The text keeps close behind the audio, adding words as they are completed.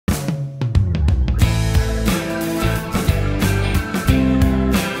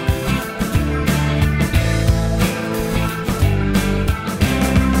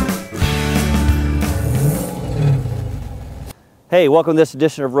Hey, welcome to this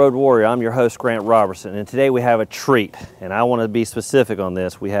edition of Road Warrior. I'm your host, Grant Robertson, and today we have a treat, and I want to be specific on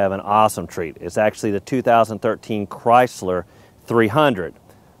this. We have an awesome treat. It's actually the 2013 Chrysler 300,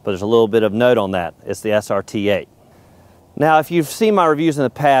 but there's a little bit of note on that. It's the SRT8. Now, if you've seen my reviews in the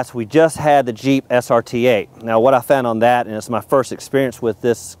past, we just had the Jeep SRT8. Now, what I found on that, and it's my first experience with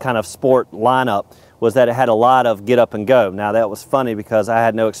this kind of sport lineup, was that it had a lot of get up and go. Now, that was funny because I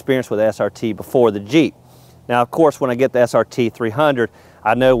had no experience with SRT before the Jeep. Now, of course, when I get the SRT 300,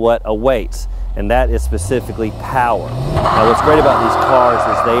 I know what awaits, and that is specifically power. Now, what's great about these cars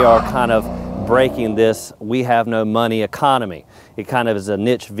is they are kind of breaking this we have no money economy. It kind of is a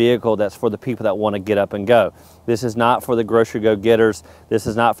niche vehicle that's for the people that want to get up and go. This is not for the grocery go-getters. This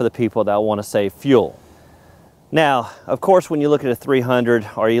is not for the people that want to save fuel. Now, of course, when you look at a 300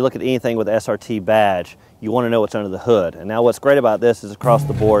 or you look at anything with the SRT badge, you want to know what's under the hood. And now what's great about this is across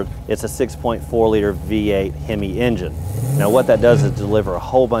the board, it's a 6.4 liter V8 Hemi engine. Now what that does is deliver a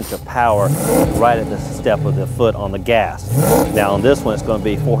whole bunch of power right at the step of the foot on the gas. Now on this one, it's going to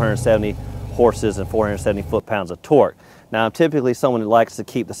be 470 horses and 470 foot-pounds of torque. Now I'm typically someone who likes to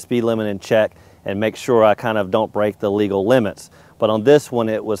keep the speed limit in check and make sure I kind of don't break the legal limits. But on this one,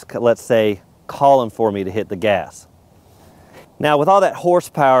 it was, let's say, calling for me to hit the gas. Now with all that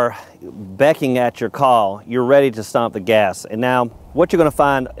horsepower becking at your call, you're ready to stomp the gas. And now what you're going to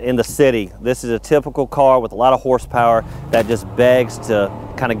find in the city, this is a typical car with a lot of horsepower that just begs to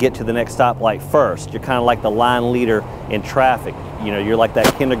kind of get to the next stoplight first. You're kind of like the line leader in traffic. You know, you're like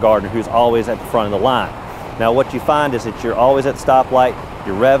that kindergartner who's always at the front of the line. Now what you find is that you're always at the stoplight,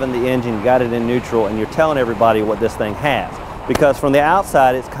 you're revving the engine, you got it in neutral, and you're telling everybody what this thing has. Because from the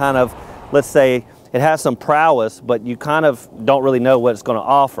outside, it's kind of, let's say, it has some prowess, but you kind of don't really know what it's going to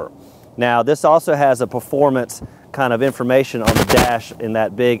offer. Now, this also has a performance kind of information on the dash in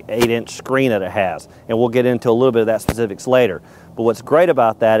that big 8-inch screen that it has. And we'll get into a little bit of that specifics later. But what's great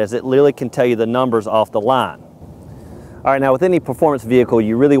about that is it literally can tell you the numbers off the line. All right, now with any performance vehicle,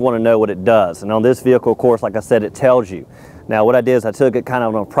 you really want to know what it does. And on this vehicle, of course, like I said, it tells you. Now, what I did is I took it kind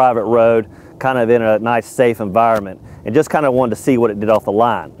of on a private road, kind of in a nice, safe environment, and just kind of wanted to see what it did off the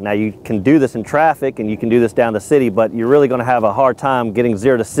line. Now, you can do this in traffic and you can do this down the city, but you're really going to have a hard time getting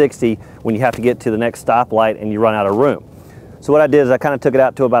 0 to 60 when you have to get to the next stoplight and you run out of room. So what I did is I kind of took it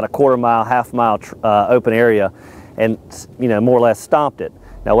out to about a quarter mile, half mile open area and, you know, more or less stomped it.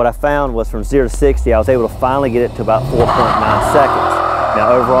 Now, what I found was from 0 to 60, I was able to finally get it to about 4.9 seconds.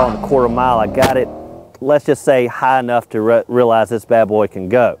 Now, overall, in the quarter mile, I got it, let's just say, high enough to realize this bad boy can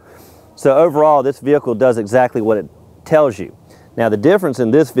go. So overall, this vehicle does exactly what it tells you. Now, the difference in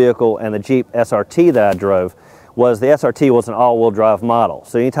this vehicle and the Jeep SRT that I drove was the SRT was an all-wheel drive model.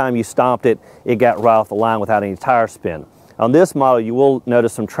 So anytime you stomped it, it got right off the line without any tire spin. On this model, you will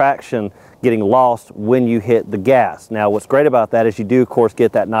notice some traction getting lost when you hit the gas. Now, what's great about that is you do, of course,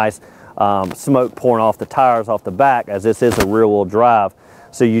 get that nice smoke pouring off the tires off the back, as this is a rear-wheel drive.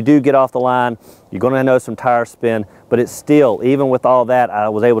 So you do get off the line, you're going to notice some tire spin, but it's still, even with all that, I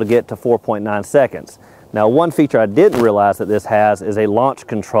was able to get to 4.9 seconds. Now, one feature I didn't realize that this has is a launch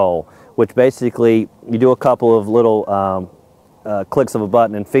control, which basically you do a couple of little clicks of a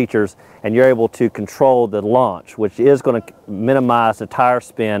button and features, and you're able to control the launch, which is going to minimize the tire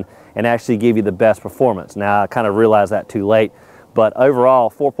spin and actually give you the best performance. Now, I kind of realized that too late, but overall,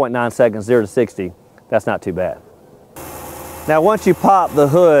 4.9 seconds, 0 to 60, that's not too bad. Now, once you pop the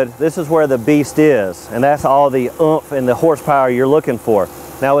hood, this is where the beast is, and that's all the oomph and the horsepower you're looking for.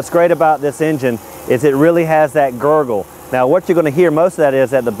 Now, what's great about this engine is it really has that gurgle. Now, what you're going to hear most of that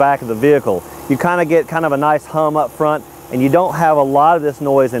is at the back of the vehicle. You kind of get kind of a nice hum up front, and you don't have a lot of this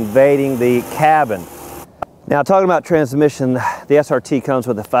noise invading the cabin. Now, talking about transmission, the SRT comes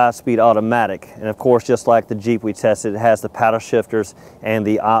with a 5-speed automatic, and of course, just like the Jeep we tested, it has the paddle shifters and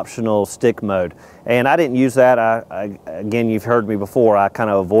the optional stick mode. And I didn't use that. Again, you've heard me before, I kind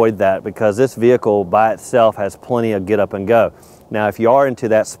of avoid that because this vehicle by itself has plenty of get up and go. Now, if you are into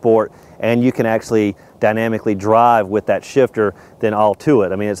that sport and you can actually dynamically drive with that shifter, then all to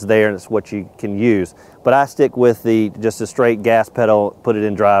it. I mean, it's there and it's what you can use. But I stick with just a straight gas pedal, put it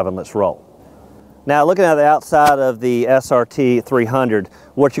in drive, and let's roll. Now, looking at the outside of the SRT 300,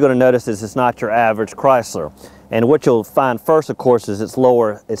 what you're going to notice is it's not your average Chrysler. And what you'll find first, of course, is it's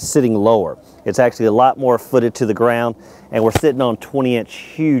sitting lower. It's actually a lot more footed to the ground, and we're sitting on 20-inch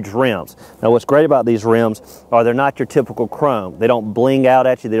huge rims. Now, what's great about these rims are they're not your typical chrome. They don't bling out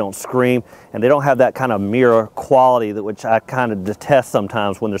at you, they don't scream, and they don't have that kind of mirror quality which I kind of detest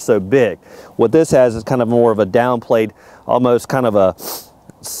sometimes when they're so big. What this has is kind of more of a downplayed, almost kind of a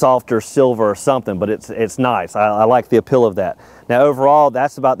softer silver or something, but it's nice. I like the appeal of that. Now overall,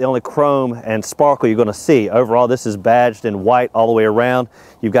 that's about the only chrome and sparkle you're going to see. Overall, this is badged in white all the way around.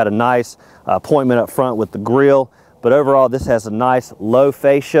 You've got a nice appointment up front with the grille, but overall this has a nice low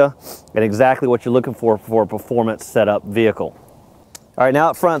fascia and exactly what you're looking for a performance setup vehicle. All right,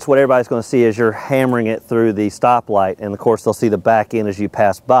 now up front's what everybody's going to see as you're hammering it through the stoplight, and of course they'll see the back end as you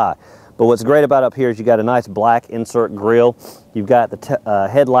pass by. But what's great about up here is you got a nice black insert grille. You've got the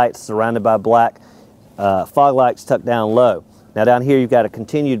headlights surrounded by black, fog lights tucked down low. Now down here you've got a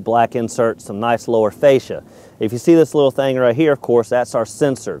continued black insert, some nice lower fascia. If you see this little thing right here, of course, that's our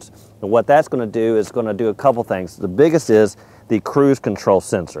sensors. And what that's going to do is going to do a couple things. The biggest is the cruise control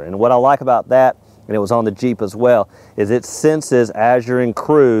sensor. And what I like about that, and it was on the Jeep as well, is it senses as you're in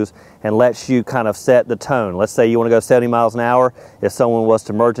cruise and lets you kind of set the tone. Let's say you want to go 70 miles an hour. If someone was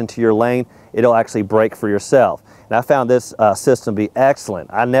to merge into your lane, it'll actually brake for yourself. And I found this system to be excellent.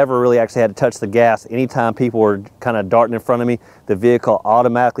 I never really actually had to touch the gas. Anytime people were kind of darting in front of me, the vehicle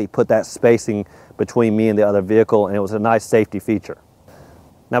automatically put that spacing between me and the other vehicle, and it was a nice safety feature.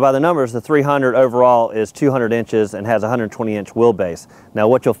 Now by the numbers, the 300 overall is 200 inches and has a 120-inch wheelbase. Now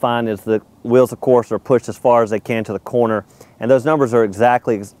what you'll find is the wheels, of course, are pushed as far as they can to the corner, and those numbers are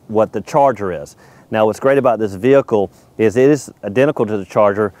exactly what the Charger is. Now what's great about this vehicle is it is identical to the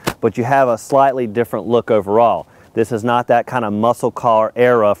Charger, but you have a slightly different look overall. This is not that kind of muscle car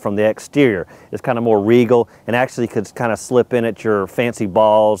era from the exterior. It's kind of more regal and actually could kind of slip in at your fancy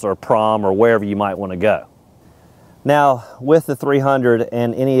balls or prom or wherever you might want to go. Now, with the 300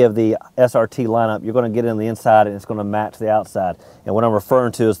 and any of the SRT lineup, you're going to get in the inside and it's going to match the outside. And what I'm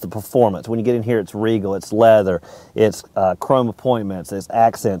referring to is the performance. When you get in here, it's regal, it's leather, it's chrome appointments, it's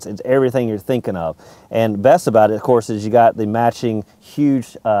accents, it's everything you're thinking of. And best about it, of course, is you got the matching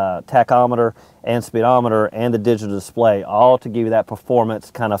huge tachometer and speedometer and the digital display, all to give you that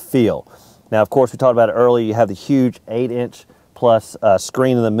performance kind of feel. Now, of course, we talked about it earlier, you have the huge 8-inch plus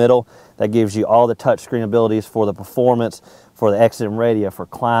screen in the middle. That gives you all the touchscreen abilities for the performance, for the exit and radio, for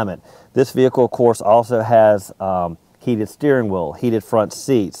climate. This vehicle, of course, also has heated steering wheel, heated front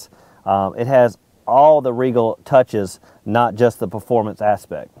seats. It has all the regal touches, not just the performance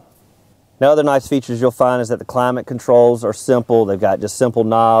aspect. Now, other nice features you'll find is that the climate controls are simple. They've got just simple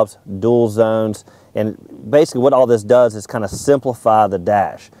knobs, dual zones, and basically what all this does is kind of simplify the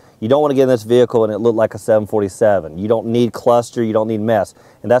dash. You don't want to get in this vehicle and it look like a 747. You don't need cluster, you don't need mess.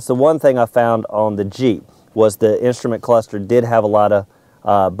 And that's the one thing I found on the Jeep, was the instrument cluster did have a lot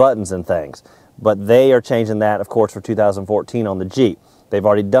of buttons and things. But they are changing that, of course, for 2014 on the Jeep. They've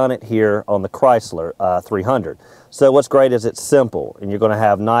already done it here on the Chrysler 300. So what's great is it's simple, and you're going to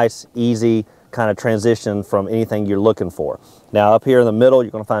have nice, easy kind of transition from anything you're looking for. Now up here in the middle,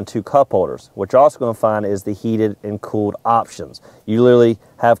 you're going to find 2 cup holders. What you're also going to find is the heated and cooled options. You literally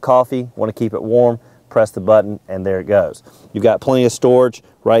have coffee, want to keep it warm, press the button, and there it goes. You've got plenty of storage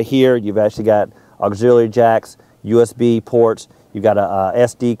right here. You've actually got auxiliary jacks, USB ports. You've got a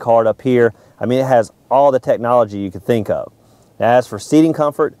SD card up here. I mean, it has all the technology you could think of. Now, as for seating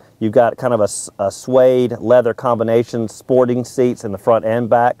comfort, you've got kind of a suede leather combination, sporting seats in the front and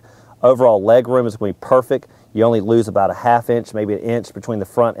back. Overall leg room is going to be perfect. You only lose about a ½ inch, maybe an inch between the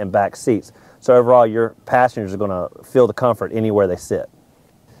front and back seats. So overall, your passengers are going to feel the comfort anywhere they sit.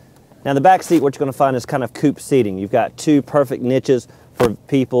 Now in the back seat, what you're going to find is kind of coupe seating. You've got 2 perfect niches for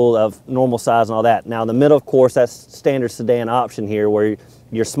people of normal size and all that. Now in the middle, of course, that's standard sedan option here, where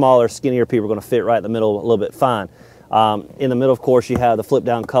your smaller, skinnier people are going to fit right in the middle a little bit fine. In the middle, of course, you have the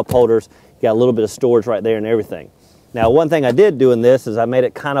flip-down cup holders. You got a little bit of storage right there and everything. Now, one thing I did do in this is I made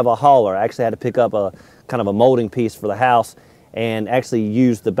it kind of a hauler. I actually had to pick up a kind of a molding piece for the house and actually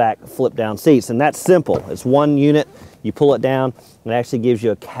use the back flip-down seats. And that's simple. It's one unit. You pull it down, and it actually gives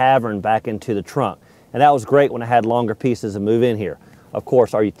you a cavern back into the trunk. And that was great when I had longer pieces to move in here. Of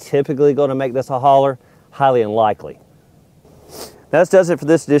course, are you typically going to make this a hauler? Highly unlikely. Now, this does it for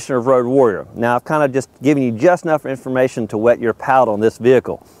this edition of Road Warrior. Now, I've kind of just given you just enough information to whet your palate on this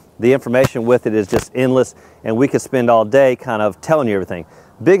vehicle. The information with it is just endless, and we could spend all day kind of telling you everything.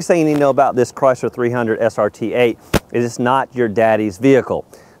 Biggest thing you need to know about this Chrysler 300 SRT8 is it's not your daddy's vehicle.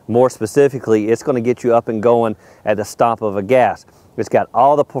 More specifically, it's going to get you up and going at the stomp of a gas. It's got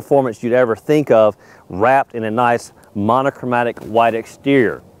all the performance you'd ever think of wrapped in a nice monochromatic white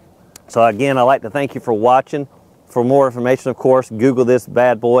exterior. So again, I'd like to thank you for watching. For more information, of course, Google this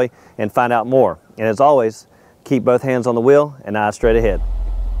bad boy and find out more. And as always, keep both hands on the wheel and eyes straight ahead.